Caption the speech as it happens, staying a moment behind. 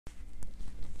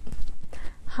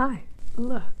Hi,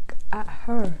 look at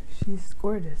her. She's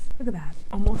gorgeous. Look at that.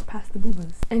 Almost past the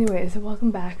boobas. Anyways, welcome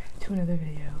back to another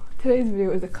video. Today's video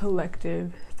is a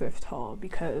collective thrift haul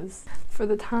because for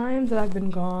the times that I've been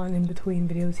gone in between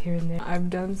videos here and there, I've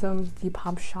done some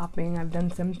depop shopping, I've done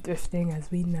some thrifting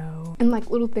as we know, and like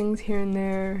little things here and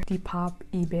there, depop,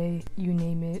 eBay, you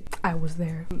name it, I was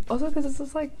there. Also because it's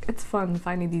just like, it's fun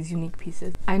finding these unique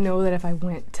pieces. I know that if I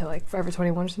went to like Forever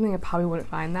 21 or something, I probably wouldn't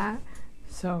find that.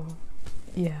 So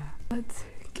yeah, let's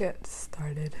get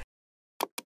started. I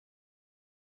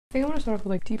think I want to start off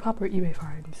with like Depop or eBay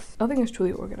finds. Nothing is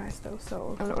truly organized though,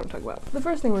 so I don't know what I'm talking about. The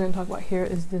first thing we're going to talk about here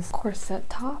is this corset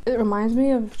top. It reminds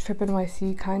me of Trip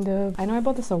NYC kind of. I know I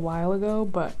bought this a while ago,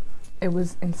 but it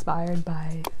was inspired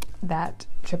by that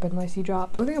Trip NYC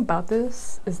drop. The thing about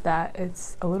this is that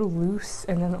it's a little loose,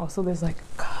 and then also there's like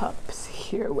cups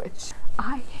here, which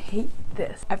I hate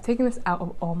this. I've taken this out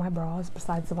of all my bras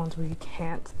besides the ones where you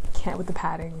can't with the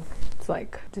padding. It's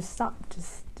like, just stop,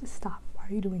 just stop. Why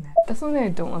are you doing that? That's one thing I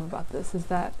don't love about this, is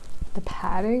that the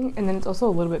padding, and then it's also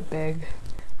a little bit big.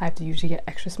 I have to usually get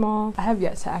extra small. I have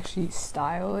yet to actually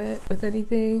style it with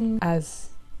anything, as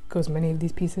goes many of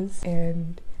these pieces,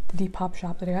 and the Depop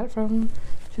shop that I got it from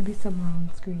should be somewhere on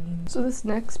the screen. So this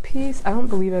next piece, I don't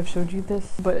believe I've showed you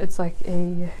this, but it's like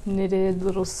a knitted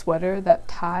little sweater that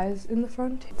ties in the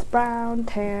front. It's brown,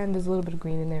 tan, there's a little bit of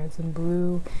green in there, it's in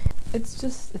blue. It's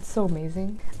so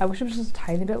amazing. I wish it was just a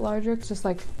tiny bit larger. It's just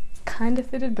like kind of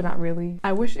fitted, but not really.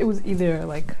 I wish it was either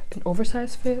like an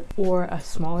oversized fit or a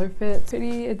smaller fit.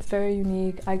 Pretty, it's very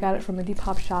unique. I got it from the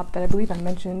Depop shop that I believe I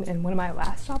mentioned in one of my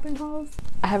last shopping hauls.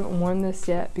 I haven't worn this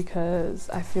yet because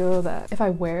I feel that if I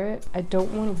wear it, I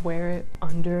don't want to wear it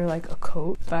under like a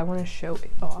coat, but I want to show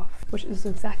it off, which is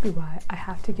exactly why I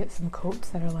have to get some coats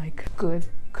that are like good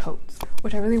coats,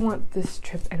 which I really want this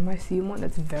Trip NYC one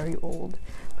that's very old,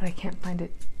 but I can't find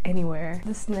it anywhere.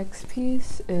 This next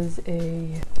piece is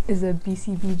a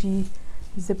BCBG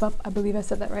zip up, I believe I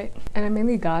said that right. And I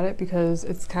mainly got it because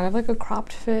it's kind of like a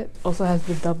cropped fit. Also has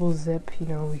the double zip, you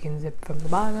know, we can zip from the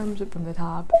bottom, zip from the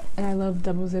top. And I love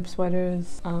double zip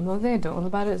sweaters. The only thing I don't love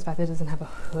about it is the fact that it doesn't have a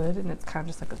hood and it's kind of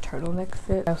just like a turtleneck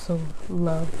fit. I also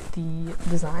love the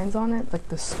designs on it, like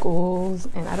the skulls,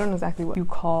 and I don't know exactly what you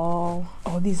call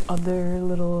all these other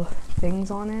little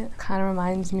things on it. Kind of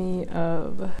reminds me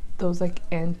of those like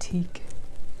antique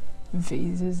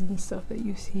vases and stuff that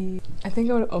you see. I think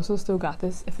I would have also still got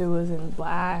this if it was in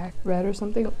black, red or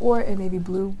something, or in navy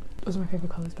blue. Those are my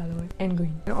favorite colors, by the way. And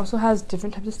green. It also has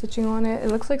different types of stitching on it. It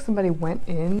looks like somebody went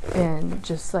in and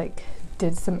just like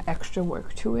did some extra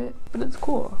work to it, but it's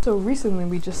cool. So recently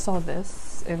we just saw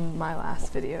this in my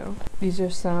last video. These are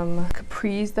some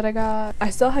capris that I got.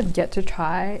 I still had yet to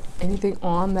try anything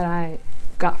on that I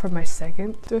got from my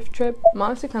second thrift trip. I'm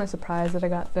honestly kind of surprised that I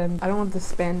got them. I don't want the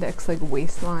spandex like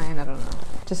waistline, I don't know.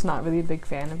 Just not really a big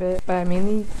fan of it. But I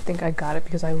mainly think I got it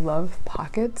because I love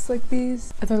pockets like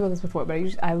these. I talked about this before, but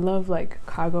I love like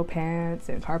cargo pants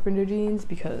and carpenter jeans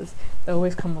because they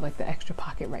always come with like the extra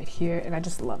pocket right here, and I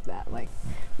just love that. Like,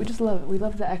 we just love it. We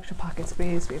love the extra pocket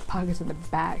space. We have pockets in the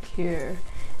back here,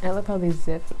 and I love how they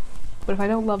zip. But if I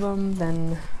don't love them,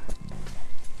 then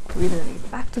we're either gonna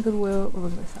get back to Goodwill or we're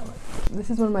gonna sell it. This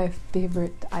is one of my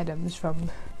favorite items from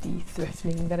the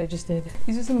thrifting that I just did.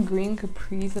 These are some green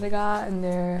capris that I got, and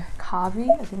they're Kavi,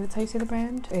 I think that's how you say the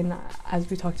brand. And as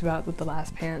we talked about with the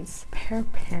last pants, a pair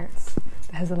of pants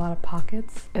that has a lot of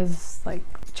pockets is like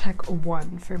check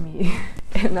 1 for me.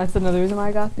 And that's another reason why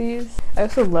I got these. I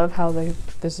also love how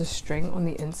there's a string on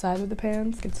the inside of the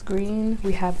pants. It's green.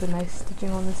 We have the nice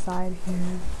stitching on the side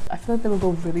here. I feel like they would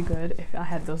go really good if I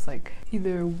had those like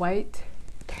either white,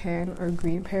 tan, or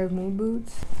green pair of moon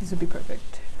boots. These would be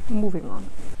perfect. Moving on.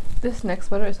 This next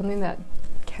sweater is something that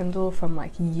Kendall from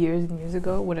like years and years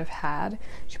ago would have had.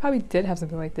 She probably did have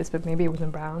something like this, but maybe it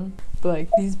wasn't brown. But like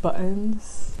these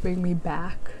buttons bring me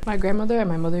back. My grandmother and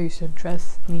my mother used to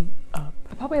dress me up.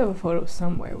 I probably have a photo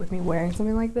somewhere with me wearing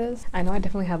something like this. I know I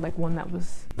definitely had like one that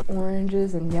was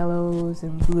oranges and yellows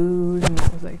and blues, and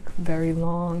that was like very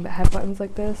long, that had buttons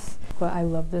like this. But I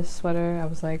love this sweater. I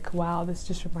was like, wow, this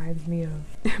just reminds me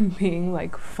of being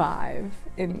like 5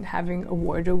 and having a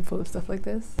wardrobe full of stuff like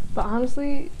this. But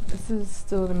honestly, this is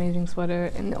still an amazing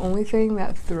sweater, and the only thing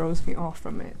that throws me off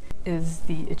from it is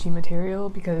the itchy material,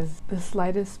 because the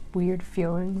slightest weird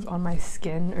feelings on my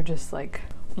skin are just like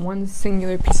one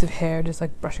singular piece of hair just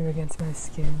like brushing against my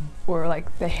skin, or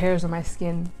like the hairs on my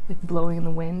skin like blowing in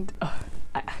the wind.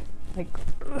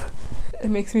 It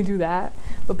makes me do that.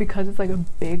 But because it's like a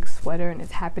big sweater and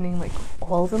it's happening like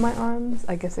all over my arms,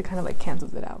 I guess it kind of like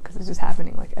cancels it out because it's just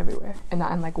happening like everywhere and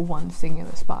not in like one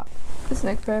singular spot. This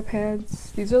next pair of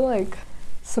pants, these are like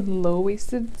some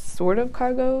low-waisted sort of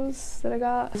cargos that I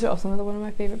got. These are also another one of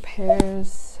my favorite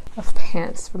pairs of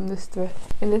pants from this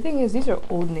thrift. And the thing is, these are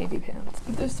Old Navy pants.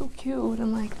 They're so cute,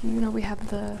 and like, you know, we have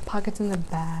the pockets in the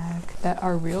back that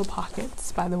are real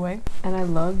pockets, by the way. And I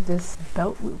love this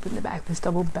belt loop in the back, this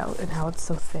double belt, and how it's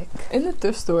so thick. In the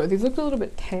thrift store, these look a little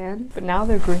bit tan, but now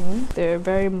they're green. They're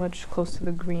very much close to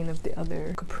the green of the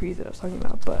other capris that I was talking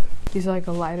about, but these are like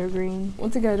a lighter green.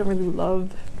 Once again, I don't really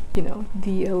love, you know,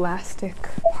 the elastic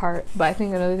part, but I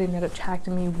think another thing that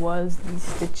attracted me was the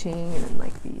stitching and then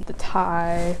like the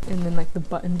tie and then like the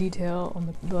button detail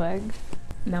on the leg.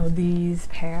 Now these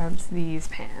pants, the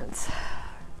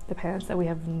pants that we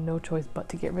have no choice but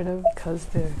to get rid of because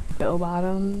they're bell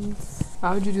bottoms.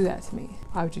 Why would you do that to me?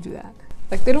 Why would you do that?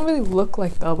 Like, they don't really look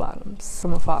like bell bottoms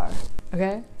from afar,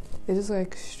 okay? They just look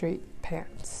like straight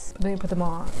pants. But then you put them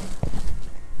on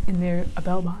and they're a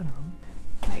bell bottom.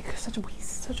 Like, such a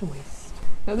waste, such a waste.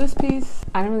 Now this piece,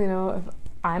 I don't really know if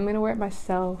I'm gonna wear it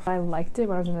myself. I liked it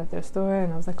when I was in the thrift store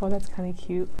and I was like, oh, that's kind of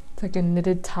cute. It's like a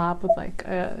knitted top with like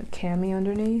a cami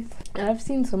underneath. And I've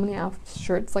seen so many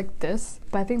shirts like this,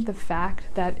 but I think the fact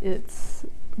that it's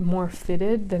more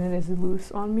fitted than it is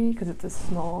loose on me because it's a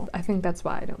small, I think that's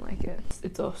why I don't like it.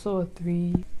 It's also a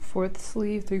 3/4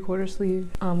 sleeve, 3/4 sleeve,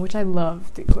 which I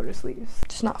love 3/4 sleeves.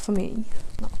 Just not for me,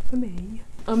 not for me.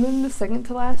 Then the second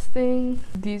to last thing,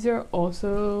 these are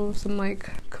also some like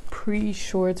capri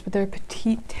shorts, but they're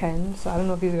petite 10, so I don't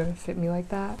know if these are gonna fit me like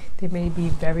that. They may be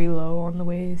very low on the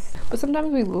waist, but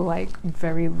sometimes we like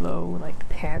very low like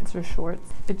pants or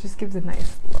shorts. It just gives a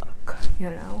nice look, you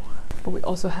know. But we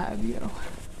also have, you know,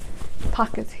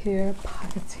 pockets here,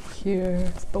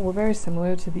 but we're very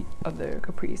similar to the other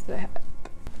capris that I have.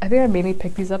 I think I mainly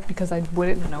picked these up because I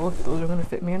wouldn't know if those are gonna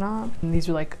fit me or not. And these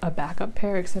are like a backup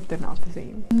pair, except they're not the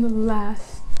same. And the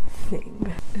last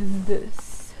thing is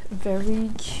this very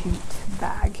cute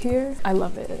bag here. I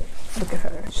love it. Look at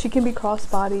her. She can be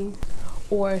crossbody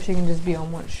or she can just be on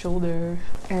one shoulder.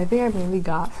 And I think I mainly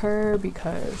got her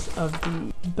because of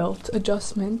the belt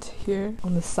adjustment here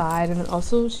on the side, and then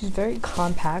also she's very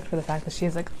compact for the fact that she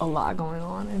has like a lot going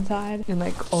on inside and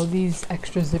like all these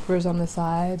extra zippers on the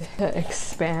side to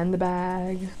expand the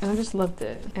bag, and I just loved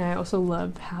it. And I also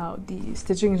loved how the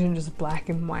stitching isn't just black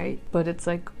and white, but it's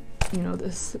like, you know,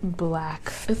 this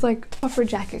black, it's like puffer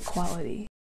jacket quality.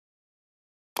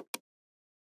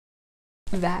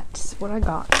 That's what I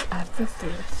got at the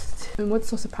thrift. And what's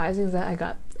so surprising is that I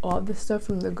got all this stuff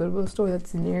from the Goodwill store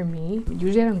that's near me.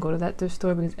 Usually I don't go to that thrift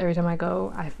store because every time I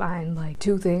go I find like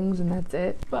 2 things and that's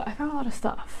it. But I found a lot of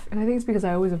stuff, and I think it's because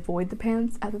I always avoid the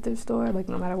pants at the thrift store, like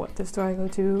no matter what thrift store I go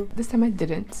to. This time I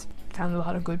didn't. Found a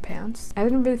lot of good pants. I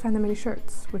didn't really find that many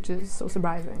shirts, which is so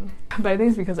surprising. But I think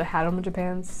it's because I had a bunch of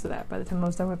pants, so that by the time I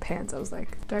was done with pants I was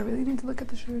like, do I really need to look at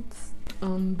the shirts?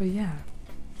 But yeah.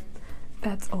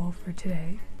 That's all for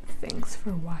today. Thanks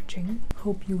for watching.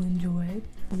 Hope you enjoyed.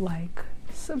 Like,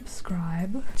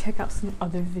 subscribe, check out some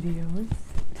other videos.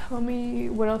 Tell me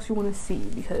what else you want to see,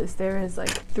 because there is like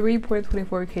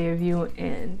 3.24K of you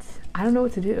and I don't know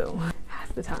what to do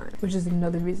half the time, which is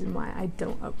another reason why I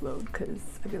don't upload, because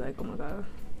I'd be like, oh my god.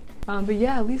 But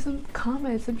yeah, leave some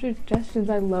comments, some suggestions.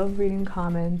 I love reading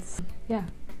comments. Yeah,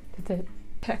 that's it.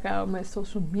 Check out my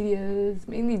social medias,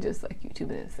 mainly just like YouTube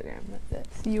and Instagram. That's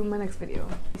it. See you in my next video.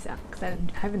 Peace out, because I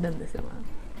haven't done this in a while.